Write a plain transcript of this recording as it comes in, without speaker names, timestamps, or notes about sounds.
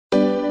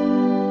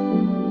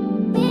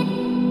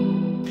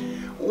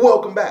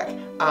Welcome back.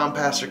 I'm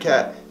Pastor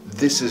Cat.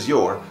 This is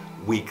your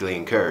weekly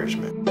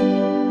encouragement.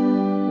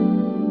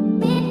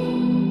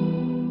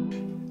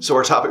 So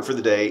our topic for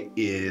the day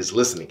is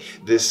listening.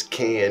 This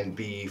can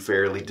be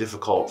fairly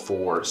difficult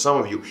for some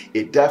of you.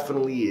 It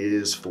definitely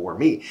is for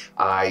me.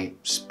 I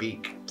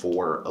speak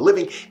for a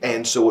living,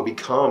 and so it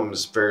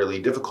becomes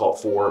fairly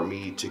difficult for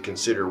me to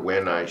consider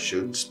when I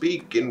should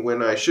speak and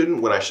when I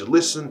shouldn't, when I should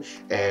listen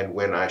and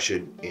when I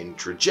should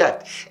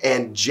interject.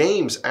 And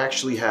James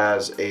actually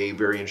has a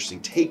very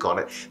interesting take on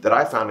it that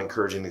I found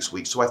encouraging this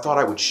week, so I thought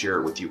I would share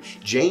it with you.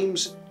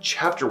 James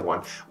chapter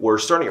 1, we're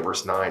starting at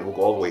verse 9, we'll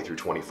go all the way through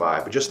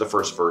 25, but just the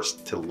first verse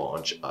to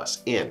launch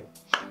us in.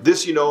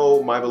 This you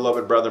know, my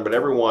beloved brethren, but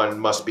everyone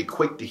must be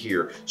quick to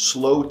hear,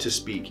 slow to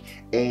speak,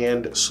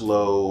 and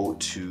slow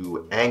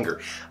to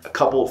anger. A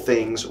couple of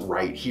things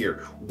right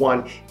here.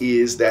 One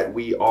is that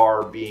we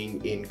are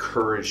being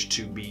encouraged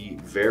to be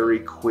very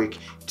quick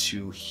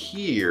to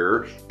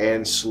hear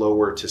and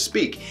slower to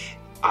speak.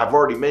 I've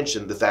already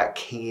mentioned that that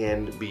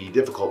can be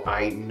difficult.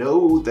 I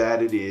know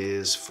that it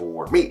is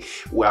for me.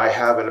 Well, I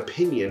have an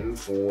opinion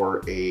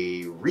for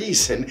a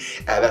reason,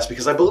 and that's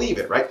because I believe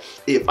it, right?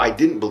 If I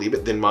didn't believe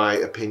it, then my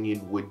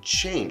opinion would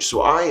change. So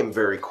I am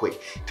very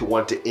quick to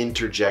want to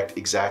interject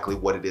exactly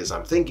what it is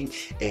I'm thinking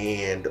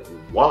and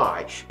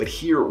why. But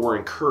here we're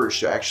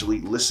encouraged to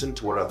actually listen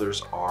to what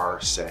others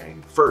are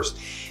saying first.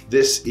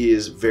 This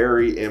is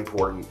very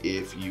important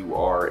if you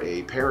are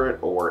a parent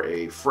or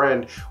a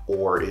friend,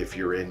 or if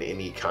you're in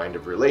any kind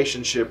of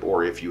relationship,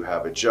 or if you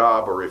have a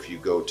job, or if you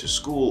go to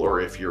school,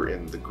 or if you're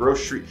in the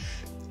grocery.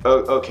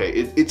 Okay,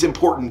 it's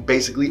important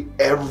basically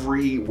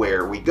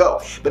everywhere we go,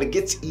 but it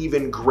gets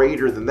even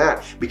greater than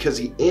that because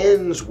he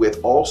ends with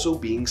also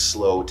being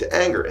slow to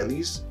anger, and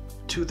these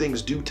two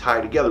things do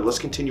tie together. Let's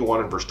continue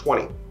on in verse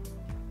 20.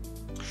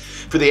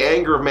 For the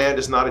anger of man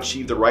does not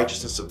achieve the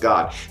righteousness of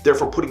God.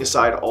 Therefore, putting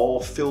aside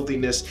all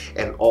filthiness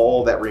and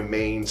all that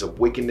remains of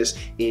wickedness,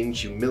 in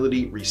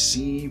humility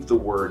receive the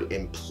word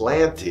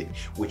implanted,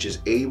 which is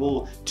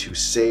able to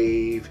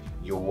save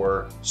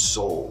your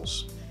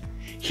souls.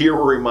 Here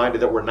we're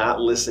reminded that we're not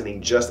listening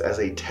just as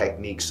a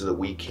technique so that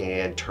we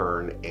can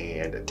turn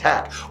and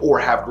attack or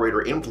have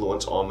greater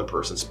influence on the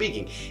person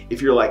speaking.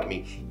 If you're like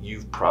me,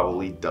 you've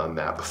probably done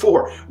that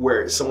before,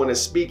 where someone is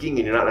speaking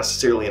and you're not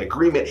necessarily in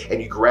agreement, and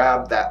you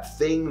grab that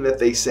thing that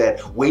they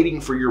said,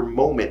 waiting for your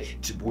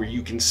moment where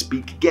you can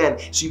speak again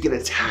so you can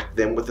attack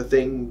them with the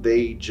thing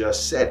they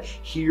just said.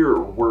 Here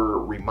we're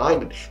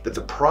reminded that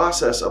the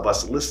process of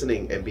us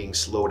listening and being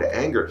slow to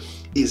anger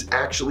is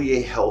actually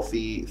a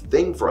healthy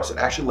thing for us. It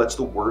actually lets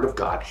the Word of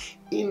God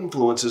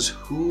influences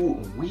who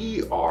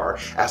we are,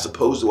 as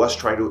opposed to us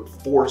trying to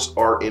force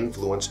our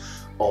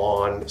influence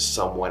on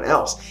someone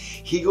else.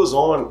 He goes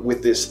on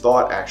with this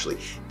thought actually.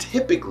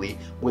 Typically,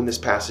 when this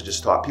passage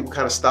is taught, people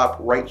kind of stop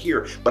right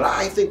here. But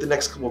I think the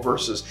next couple of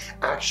verses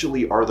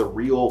actually are the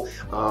real,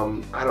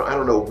 I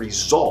don't know,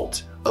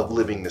 result of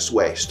living this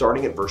way,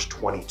 starting at verse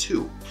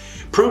 22.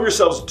 Prove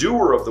yourselves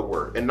doer of the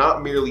word, and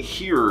not merely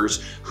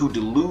hearers who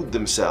delude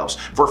themselves.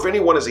 For if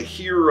anyone is a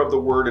hearer of the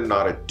word and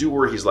not a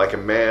doer, he's like a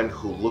man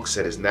who looks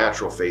at his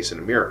natural face in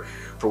a mirror.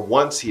 For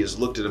once he has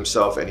looked at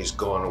himself and he's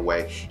gone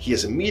away, he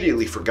has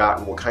immediately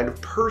forgotten what kind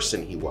of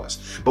person he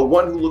was. But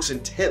one who looks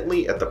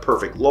intently at the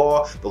perfect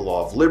law, the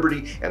law of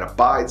liberty, and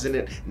abides in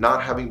it,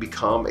 not having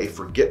become a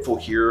forgetful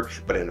hearer,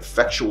 but an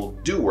effectual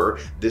doer,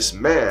 this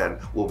man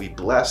will be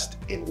blessed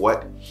in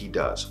what he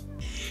does.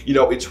 You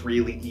know, it's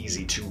really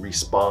easy to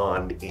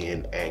respond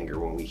in anger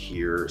when we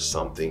hear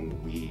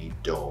something we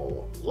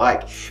don't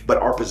like. But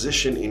our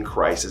position in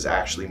Christ is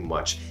actually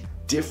much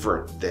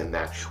different than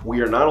that.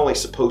 We are not only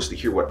supposed to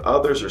hear what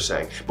others are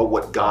saying, but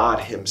what God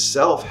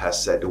himself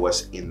has said to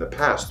us in the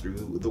past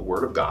through the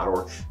Word of God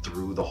or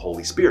through the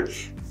Holy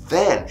Spirit.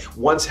 Then,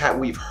 once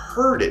we've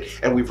heard it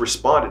and we've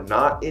responded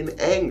not in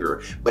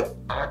anger, but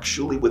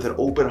actually with an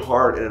open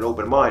heart and an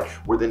open mind,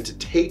 we're then to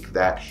take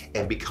that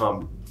and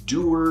become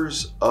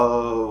doers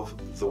of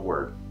the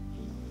word.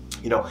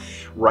 You know,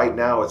 right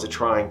now it's a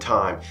trying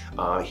time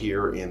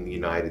here in the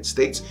United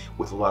States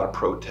with a lot of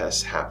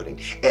protests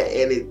happening.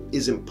 And it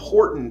is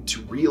important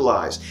to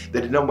realize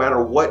that no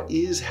matter what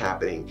is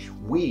happening,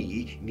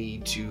 we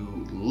need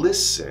to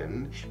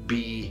listen,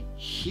 be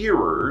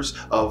hearers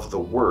of the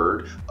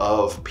word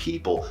of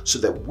people so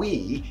that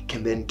we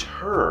can then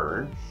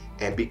turn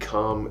and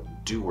become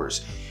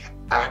doers.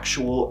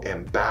 Actual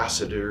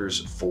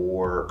ambassadors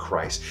for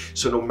Christ.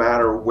 So no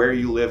matter where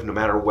you live, no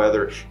matter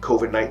whether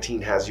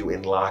COVID-19 has you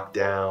in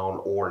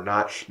lockdown or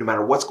not, no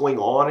matter what's going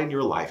on in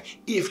your life,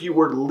 if you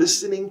are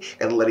listening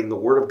and letting the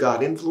Word of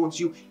God influence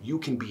you, you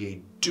can be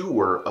a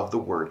doer of the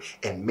word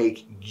and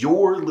make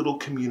your little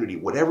community,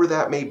 whatever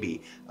that may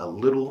be, a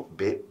little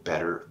bit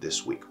better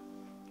this week.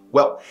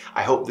 Well,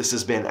 I hope this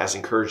has been as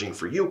encouraging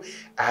for you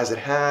as it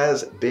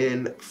has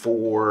been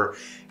for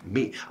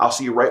me. I'll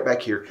see you right back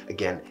here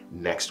again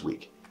next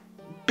week.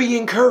 Be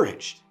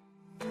encouraged.